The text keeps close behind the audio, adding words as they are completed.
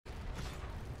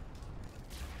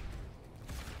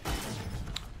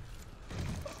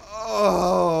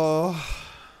Oh.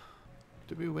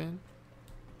 Did we win?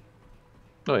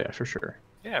 Oh yeah, for sure.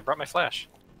 Yeah, I brought my flash.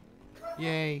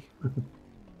 Yay.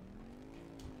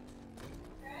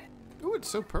 Ooh, it's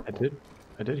so purple.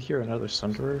 I did hear another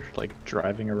Sunderer like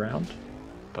driving around,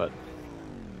 but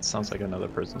it sounds like another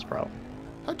person's problem.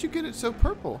 How'd you get it so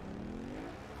purple?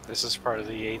 This is part of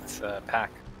the 8th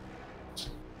pack. Oh,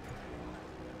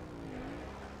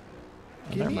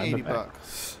 Give never me mind, 80 the pack.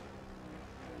 bucks.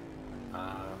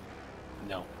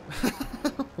 No.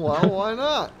 Well, why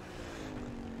not?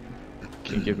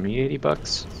 Can you give me 80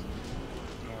 bucks?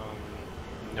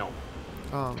 No.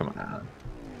 Come on.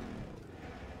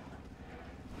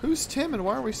 Who's Tim and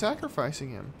why are we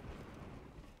sacrificing him?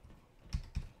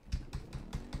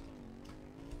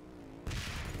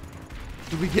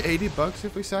 Do we get 80 bucks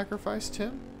if we sacrifice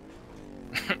Tim?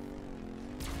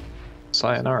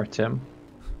 Sayonara, Tim.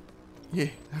 Yeah,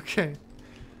 okay.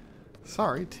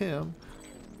 Sorry, Tim.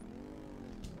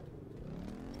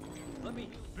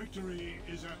 Victory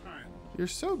is at hand. You're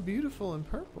so beautiful in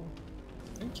purple.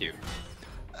 Thank you.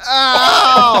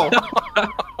 Ow!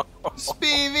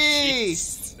 Speevy!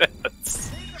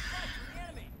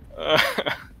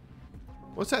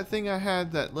 What's that thing I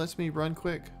had that lets me run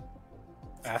quick?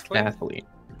 Athlete? Athlete.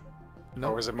 No.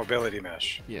 Or was it mobility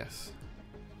mesh? Yes.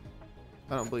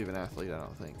 I don't believe in athlete, I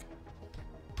don't think.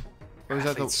 Or is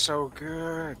that the... Athlete's so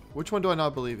good. Which one do I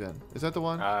not believe in? Is that the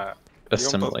one?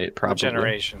 Assimilate, probably.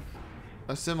 Regeneration.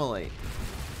 Assimilate.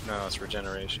 No, it's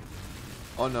regeneration.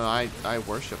 Oh no, I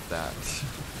worship that.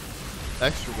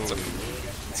 Extra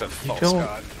believe. It's a You false don't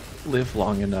god. live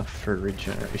long enough for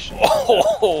regeneration.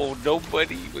 Oh,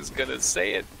 nobody was gonna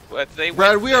say it, but they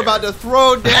Brad, went we there. are about to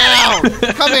throw down!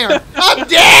 Come here! I'm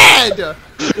dead!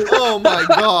 Oh my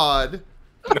god.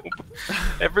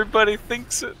 Everybody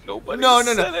thinks it. Nobody No.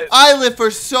 said it. I lived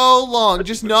for so long,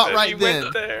 just not But right you then.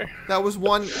 went there. That was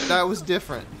one, that was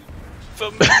different.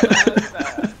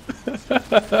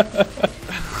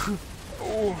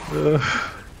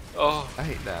 Oh. Oh, I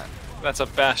hate that. that's a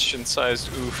bastion-sized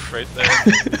oof right there.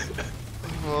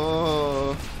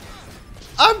 Oh.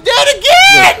 I'm dead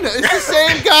again! It's the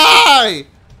same guy!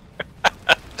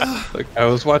 Look, I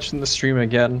was watching the stream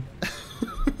again.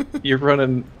 You're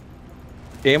running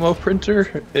ammo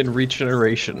printer and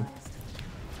regeneration.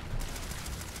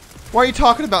 Why are you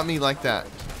talking about me like that?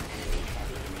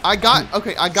 I got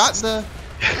the...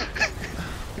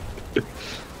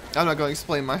 I'm not going to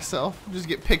explain myself. Just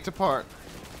get picked apart.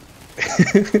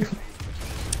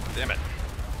 Damn it.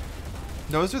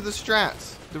 Those are the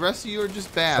strats. The rest of you are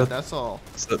just bad, that's all.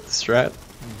 Is that the strat?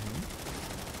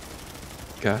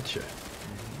 Gotcha. You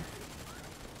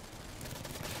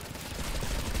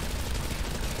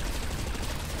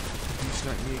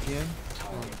snuck me again?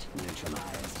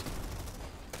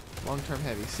 Long-term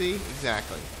heavy. See?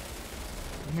 Exactly.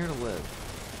 I'm here to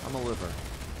live. I'm a liver.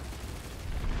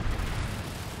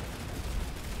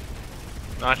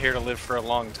 Not here to live for a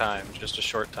long time, just a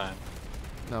short time.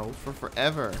 No, for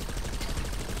forever.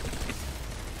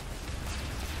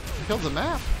 You killed the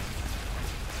map.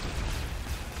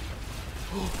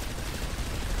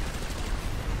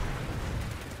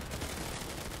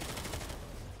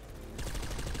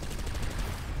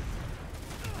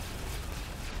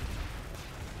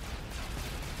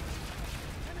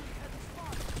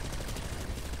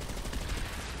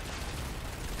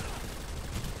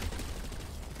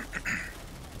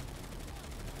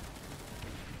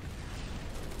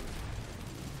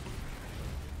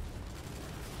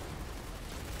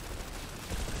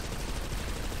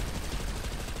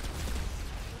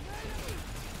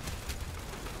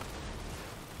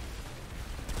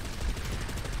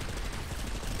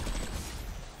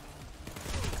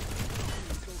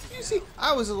 You see,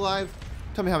 I was alive.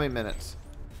 Tell me how many minutes.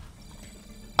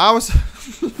 I was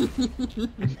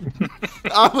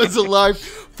I was alive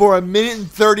for 1 minute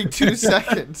and 32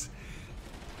 seconds.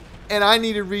 And I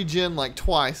needed regen like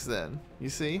twice then. You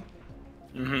see?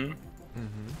 Mm-hmm.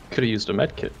 Could have used a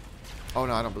med kit. Oh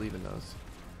no, I don't believe in those.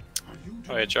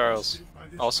 Oh yeah, Charles.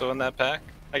 Also in that pack?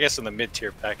 I guess in the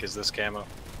mid-tier pack is this camo.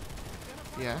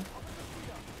 Yeah.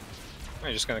 Are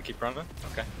you just gonna keep running?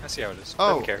 Okay, I see how it is.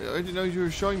 Oh, Doesn't care. I didn't know you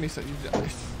were showing me something.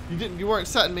 You didn't. You weren't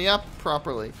setting me up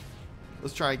properly.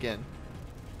 Let's try again.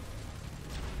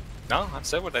 No, I've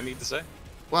said what I need to say.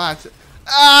 What?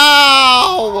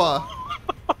 Ow!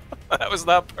 That was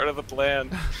not part of the plan.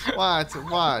 What?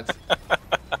 What?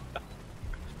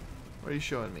 What are you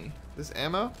showing me? This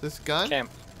ammo? This gun?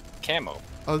 Camo.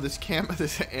 Oh, this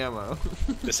this ammo.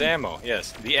 This ammo,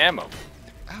 yes. The ammo.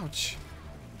 Ouch.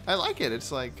 I like it.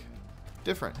 It's like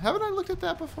different. Haven't I looked at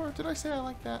that before? Did I say I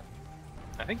like that?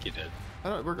 I think you did.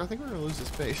 I think we're gonna lose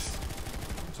this base.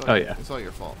 Oh, yeah. It's all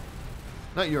your fault.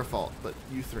 Not your fault, but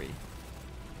you three.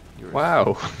 Yours.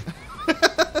 Wow.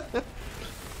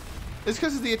 It's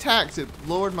because of the attacks. It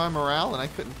lowered my morale, and I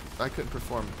couldn't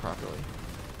perform properly.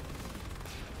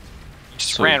 You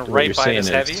just So ran what right you're by his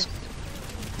saying heavy, is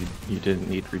you didn't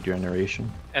need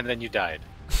regeneration. and then you died.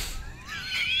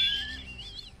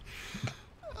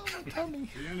 Oh, tell me.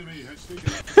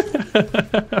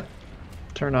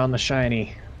 Turn on the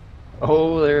shiny.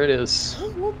 Oh, there it is.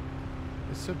 Whoop, whoop.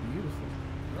 It's so beautiful.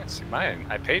 Yeah, see, mine,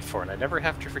 I paid for it. I never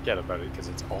have to forget about it because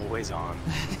it's always on.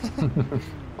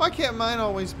 Why can't mine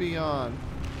always be on?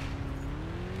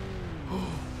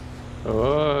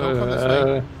 Oh, Don't come this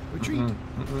way. Retreat.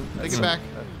 Take it back.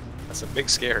 That's a big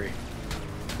scary.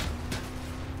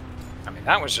 I mean,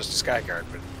 that was just a sky guard,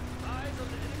 but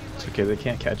it's okay, they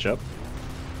can't catch up.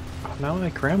 Oh, now my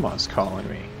grandma's calling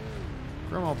me.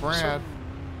 Grandma Brad.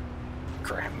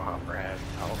 Grandma Brad.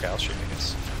 Oh, okay, I'll shoot, I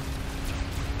guess.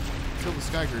 Kill the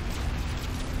Skygird.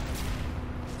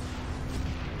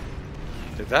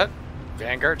 Did that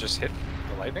Vanguard just hit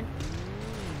the lightning?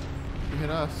 You hit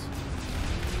us.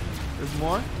 There's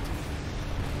more.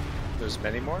 There's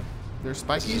many more. There's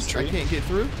This is a spikies. tree. I can't get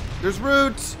through. There's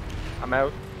roots. I'm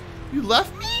out. You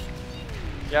left me?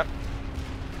 Yep.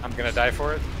 I'm gonna die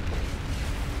for it.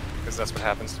 Because that's what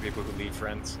happens to people who leave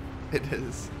friends. It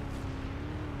is.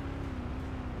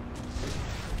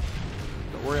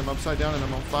 Don't worry, I'm upside down and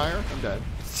I'm on fire. I'm dead.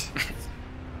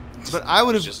 But I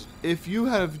would have, Just- if you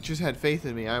had just had faith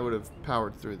in me, I would have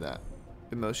powered through that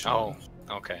emotionally.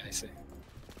 Oh, okay, I see.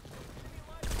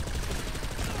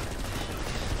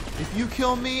 If you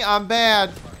kill me, I'm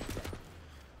bad.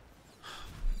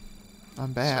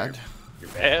 I'm bad. You're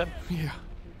bad? Yeah.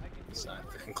 Is that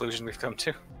the conclusion we've come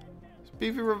to?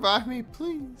 Beefy, revive me,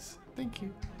 please. Thank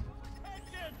you.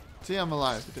 See, I'm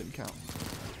alive. It didn't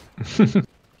count.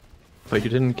 But you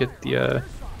didn't get the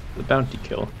bounty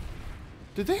kill.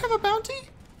 Did they have a bounty?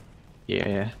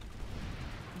 Yeah.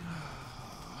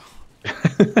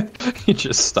 You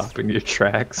just stop in your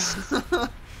tracks.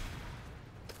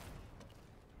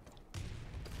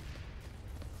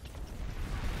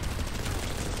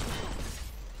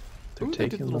 They're Ooh, they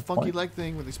did taking a little the funky point. leg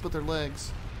thing where they split their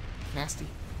legs. Nasty.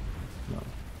 No.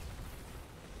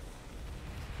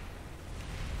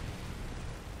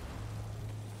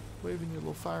 Waving your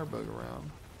little firebug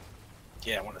around.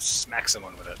 Yeah, I want to smack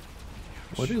someone with it.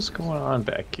 What is going on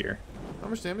back here? How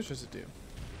much damage does it do?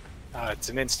 It's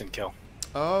an instant kill.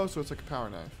 Oh, so it's like a power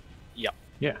knife. Yep.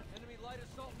 Yeah.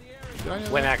 Did I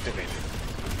know When that? activated.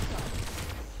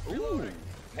 Ooh,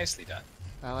 nicely done.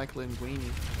 I like linguini.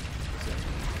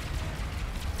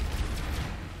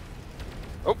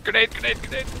 Oh, grenade, grenade,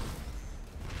 grenade!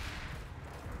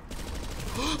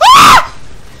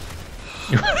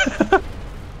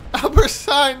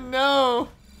 Albertine, no!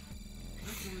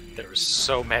 There were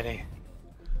so many.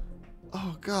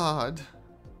 Oh, God.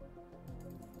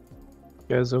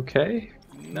 You guys okay?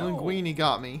 No. Linguini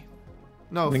got me.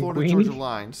 No, Florida Linguini? Georgia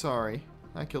line. Sorry.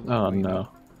 I killed Oh Linguini. no.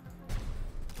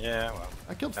 Yeah, well.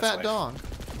 I killed That's Fat life. Dong.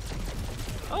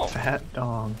 Oh, Fat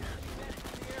dong.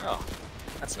 oh,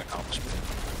 that's an accomplishment.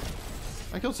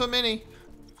 I killed so many.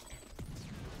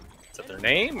 Is that their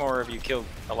name, or have you killed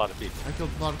a lot of people? I killed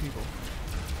a lot of people.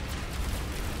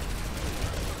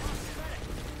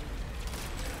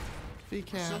 VCAT.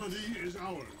 Facility is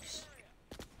ours.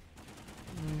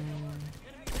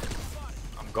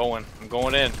 I'm going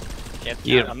in. Can't.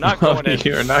 You- I'm not going in.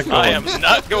 You're not I going. am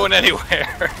not going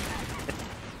anywhere.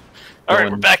 All right, we're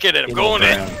Going back in it. I'm going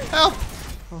in. around. Help!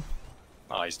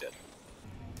 Oh, he's dead.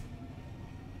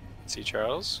 See,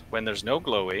 Charles, when there's no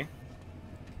glowy,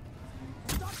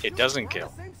 it doesn't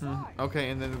kill. Okay,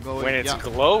 and then go When it's yeah.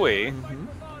 glowy,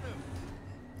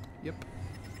 Yep.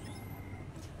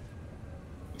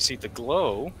 you see the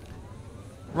glow.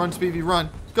 Run, Speedy, run.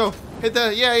 Go. Hit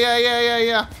the.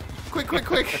 Yeah. Quick, quick,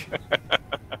 quick.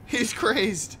 He's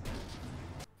crazed.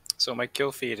 So my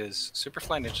kill feed is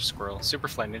SuperFlyNinjaSquirrel,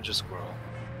 SuperFlyNinjaSquirrel.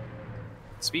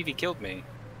 Speevy killed me.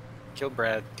 Killed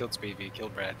Brad, killed Speevy,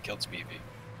 killed Brad, killed Speevy.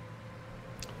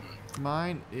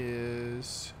 Mine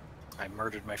is. I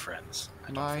murdered my friends. I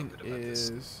don't Mine feel good about this.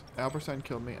 is. Albertine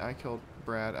killed me. I killed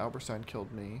Brad. Albertine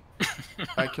killed me.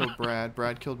 I killed Brad.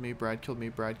 Brad killed me. Brad killed me.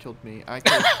 Brad killed me. I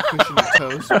killed Cushion and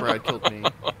Toast. Brad killed me.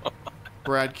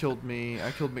 Brad killed me.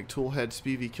 I killed McToolhead.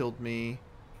 Speevy killed me.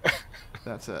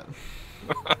 That's it.